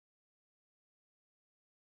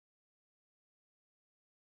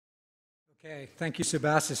Okay, thank you,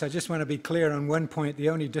 Sebastian. I just want to be clear on one point. The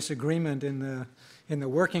only disagreement in the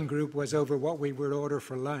working group was over what we would order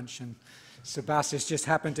for lunch, and Sebastian just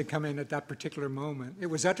happened to come in at that particular moment. It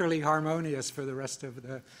was utterly harmonious for the rest of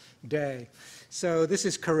the day. So this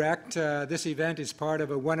is correct. This event is part of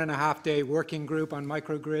a 1.5-day working group on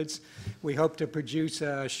microgrids. We hope to produce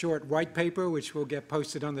a short white paper, which will get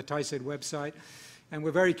posted on the TICID website. And we're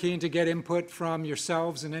very keen to get input from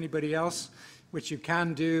yourselves and anybody else, which you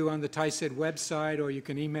can do on the TICID website, or you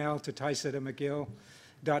can email to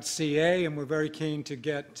ticid@mcgill.ca, and we're very keen to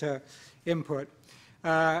get input.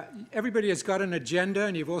 Everybody has got an agenda,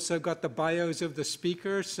 and you've also got the bios of the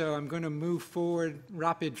speakers, so I'm going to move forward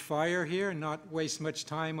rapid fire here and not waste much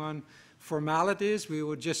time on formalities. We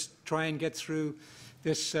will just try and get through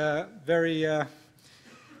this very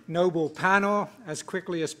noble panel as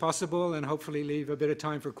quickly as possible and hopefully leave a bit of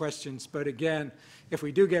time for questions. But again, if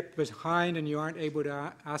we do get behind and you aren't able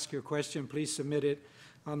to ask your question, please submit it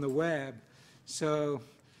on the web. So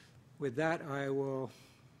with that, I will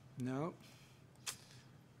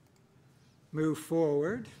move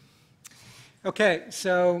forward. Okay,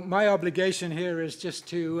 so my obligation here is just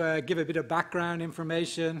to give a bit of background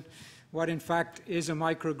information. What in fact is a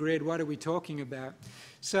microgrid? What are we talking about?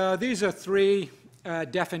 So these are three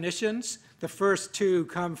definitions. The first two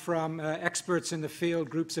come from experts in the field,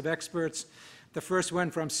 groups of experts. The first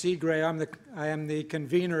one from Seagray. I am the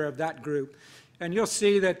convener of that group. And you'll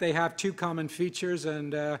see that they have two common features,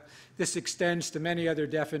 and this extends to many other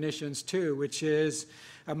definitions too, which is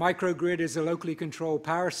a microgrid is a locally controlled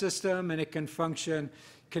power system, and it can function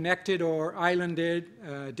connected or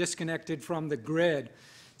islanded, disconnected from the grid.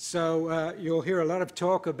 So you'll hear a lot of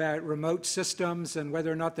talk about remote systems and whether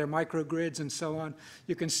or not they're microgrids and so on.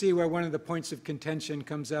 You can see where one of the points of contention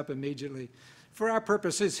comes up immediately. For our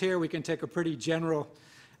purposes here, we can take a pretty general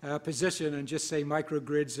position and just say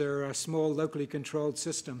microgrids are small, locally controlled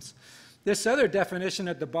systems. This other definition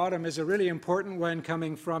at the bottom is a really important one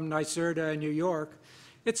coming from NYSERDA in New York.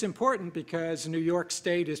 It's important because New York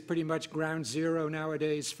State is pretty much ground zero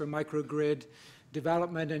nowadays for microgrid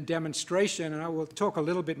development and demonstration, and I will talk a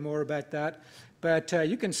little bit more about that. But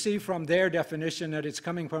you can see from their definition that it's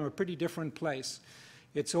coming from a pretty different place.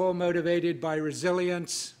 It's all motivated by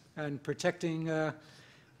resilience and protecting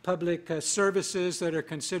public services that are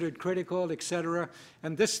considered critical, etc.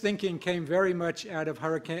 And this thinking came very much out of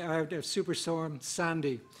Superstorm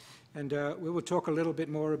Sandy, and we will talk a little bit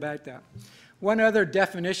more about that. One other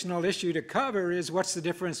definitional issue to cover is what's the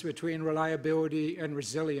difference between reliability and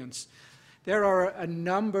resilience. There are a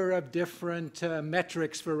number of different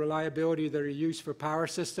metrics for reliability that are used for power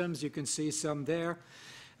systems. You can see some there.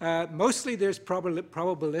 Mostly there's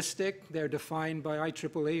probabilistic. They're defined by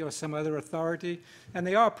IEEE or some other authority, and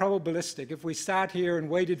they are probabilistic. If we sat here and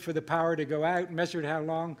waited for the power to go out, measured how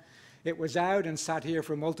long it was out, and sat here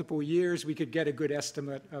for multiple years, we could get a good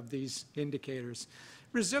estimate of these indicators.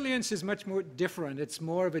 Resilience is much more different. It's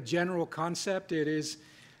more of a general concept. It is,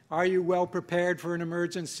 are you well prepared for an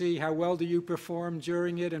emergency? How well do you perform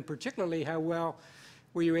during it? And particularly, how well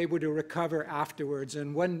were you able to recover afterwards?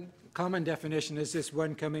 And one common definition is this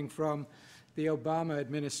one coming from the Obama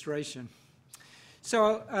administration.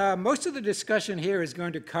 So most of the discussion here is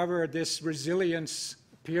going to cover this resilience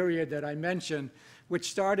period that I mentioned,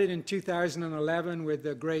 which started in 2011 with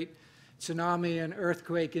the great tsunami and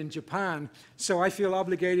earthquake in Japan. So I feel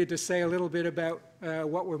obligated to say a little bit about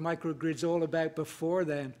what were microgrids all about before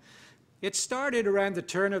then. It started around the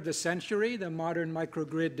turn of the century, the modern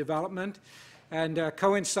microgrid development, and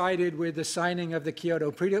coincided with the signing of the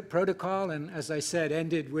Kyoto Protocol, and as I said,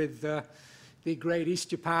 ended with the great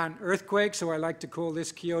East Japan earthquake, so I like to call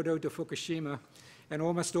this Kyoto to Fukushima, and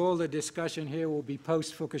almost all the discussion here will be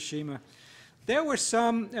post-Fukushima. There were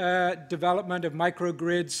some development of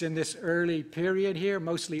microgrids in this early period here,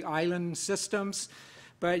 mostly island systems,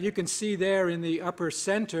 but you can see there in the upper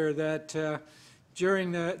center that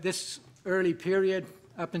during this early period,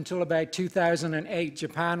 up until about 2008,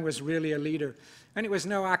 Japan was really a leader. And it was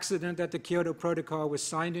no accident that the Kyoto Protocol was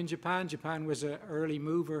signed in Japan. Japan was an early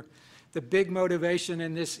mover. The big motivation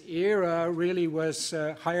in this era really was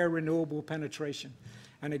higher renewable penetration.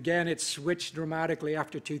 And again, it switched dramatically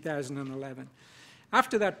after 2011.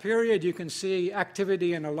 After that period, you can see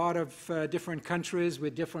activity in a lot of different countries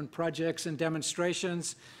with different projects and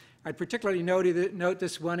demonstrations. I'd particularly note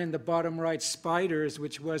this one in the bottom right, SPIDERS,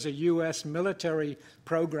 which was a US military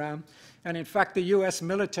program. And in fact, the US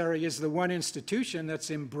military is the one institution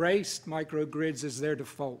that's embraced microgrids as their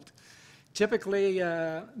default. Typically,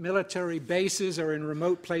 military bases are in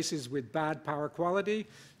remote places with bad power quality,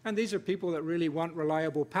 and these are people that really want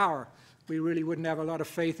reliable power. We really wouldn't have a lot of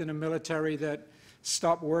faith in a military that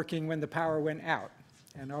stop working when the power went out.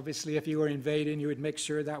 And obviously, if you were invading, you would make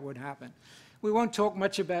sure that would happen. We won't talk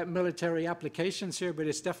much about military applications here, but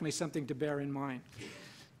it's definitely something to bear in mind.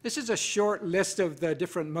 This is a short list of the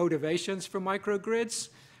different motivations for microgrids.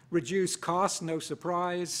 Reduce costs, no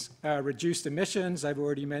surprise. Reduced emissions, I've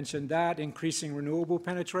already mentioned that. Increasing renewable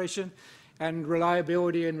penetration. And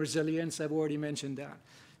reliability and resilience, I've already mentioned that.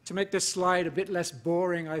 To make this slide a bit less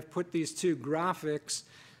boring, I've put these two graphics.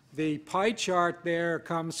 The pie chart there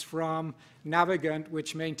comes from Navigant,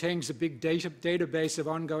 which maintains a big database of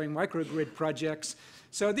ongoing microgrid projects.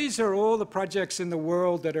 So these are all the projects in the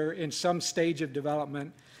world that are in some stage of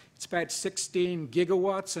development. It's about 16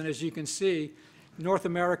 gigawatts, and as you can see, North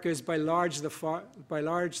America is by far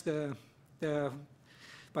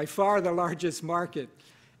the largest market.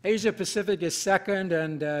 Asia Pacific is second,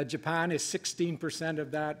 and Japan is 16%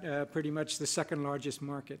 of that, pretty much the second largest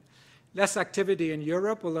market. Less activity in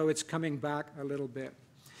Europe, although it's coming back a little bit.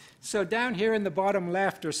 So down here in the bottom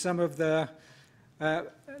left are some of the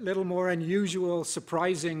little more unusual,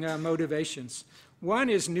 surprising motivations. One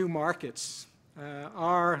is new markets.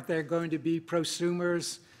 Are there going to be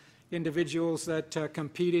prosumers, individuals that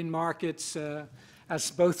compete in markets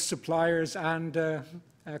as both suppliers and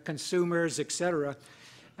consumers, etc.?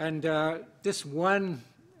 And this one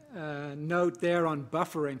note there on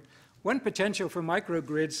buffering, one potential for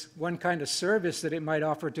microgrids, one kind of service that it might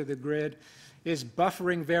offer to the grid is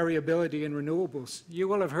buffering variability in renewables. You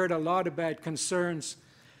will have heard a lot about concerns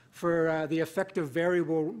for the effect of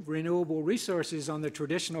variable renewable resources on the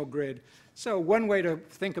traditional grid. So one way to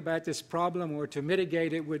think about this problem or to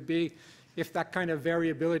mitigate it would be if that kind of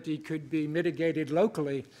variability could be mitigated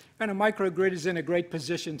locally. And a microgrid is in a great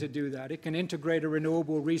position to do that. It can integrate a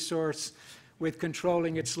renewable resource with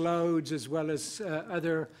controlling its loads as well as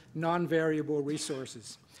other non-variable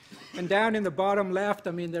resources. And down in the bottom left,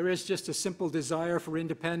 I mean, there is just a simple desire for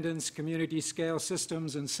independence, community scale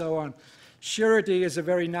systems, and so on. Surety is a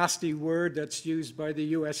very nasty word that's used by the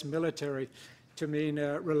US military to mean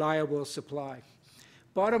reliable supply.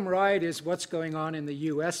 Bottom right is what's going on in the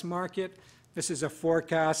US market. This is a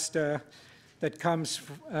forecast that comes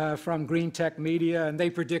from Green Tech Media, and they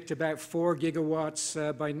predict about 4 gigawatts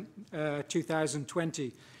by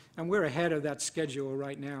 2020. And we're ahead of that schedule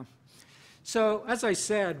right now. So, as I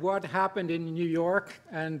said, what happened in New York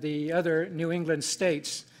and the other New England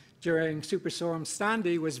states during Superstorm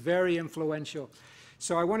Sandy was very influential.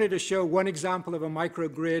 So I wanted to show one example of a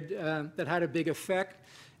microgrid that had a big effect,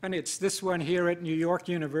 and it's this one here at New York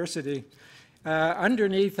University.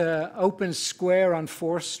 Underneath an open square on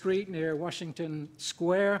 4th Street near Washington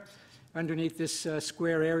Square, underneath this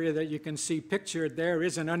square area that you can see pictured, there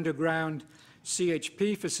is an underground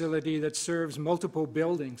CHP facility that serves multiple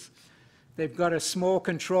buildings. They've got a small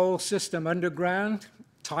control system underground,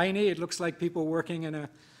 tiny. It looks like people working in a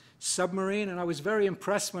submarine, and I was very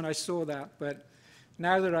impressed when I saw that. But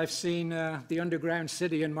now that I've seen the underground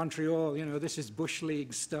city in Montreal, you know, this is Bush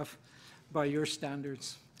League stuff by your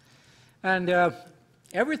standards. And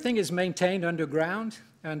everything is maintained underground,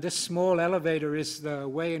 and this small elevator is the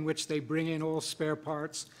way in which they bring in all spare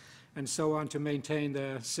parts and so on to maintain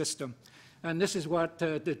the system. And this is what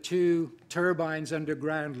the two turbines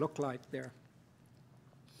underground look like there.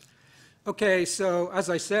 Okay, so as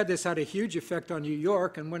I said, this had a huge effect on New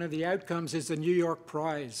York, and one of the outcomes is the New York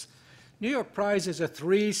Prize. New York Prize is a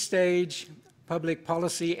 3-stage public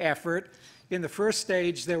policy effort. In the first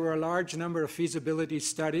stage, there were a large number of feasibility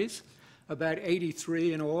studies, about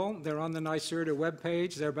 83 in all. They're on the NYSERDA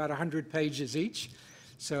webpage. They're about 100 pages each.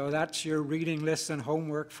 So that's your reading list and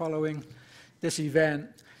homework following this event.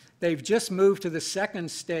 They've just moved to the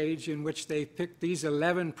second stage in which they've picked these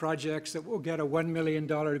 11 projects that will get a $1 million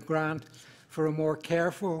grant for a more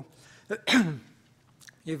careful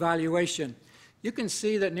evaluation. You can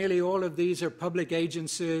see that nearly all of these are public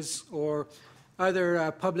agencies or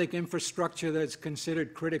other public infrastructure that's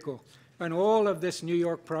considered critical. And all of this New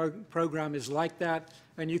York program is like that,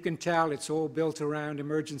 and you can tell it's all built around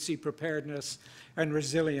emergency preparedness and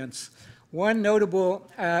resilience. One notable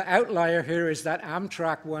outlier here is that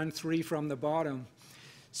Amtrak one, 3 from the bottom.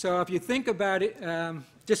 So if you think about it,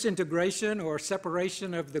 disintegration or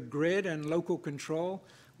separation of the grid and local control,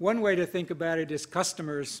 one way to think about it is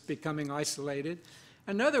customers becoming isolated.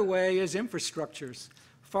 Another way is infrastructures.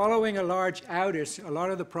 Following a large outage, a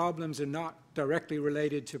lot of the problems are not directly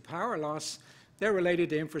related to power loss, they're related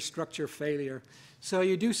to infrastructure failure. So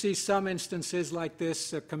you do see some instances like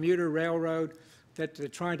this, a commuter railroad, that they're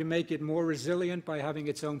trying to make it more resilient by having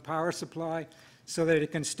its own power supply so that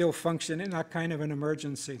it can still function in that kind of an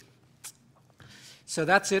emergency. So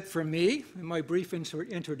that's it for me in my brief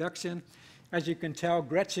introduction. As you can tell,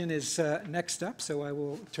 Gretchen is next up, so I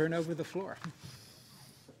will turn over the floor.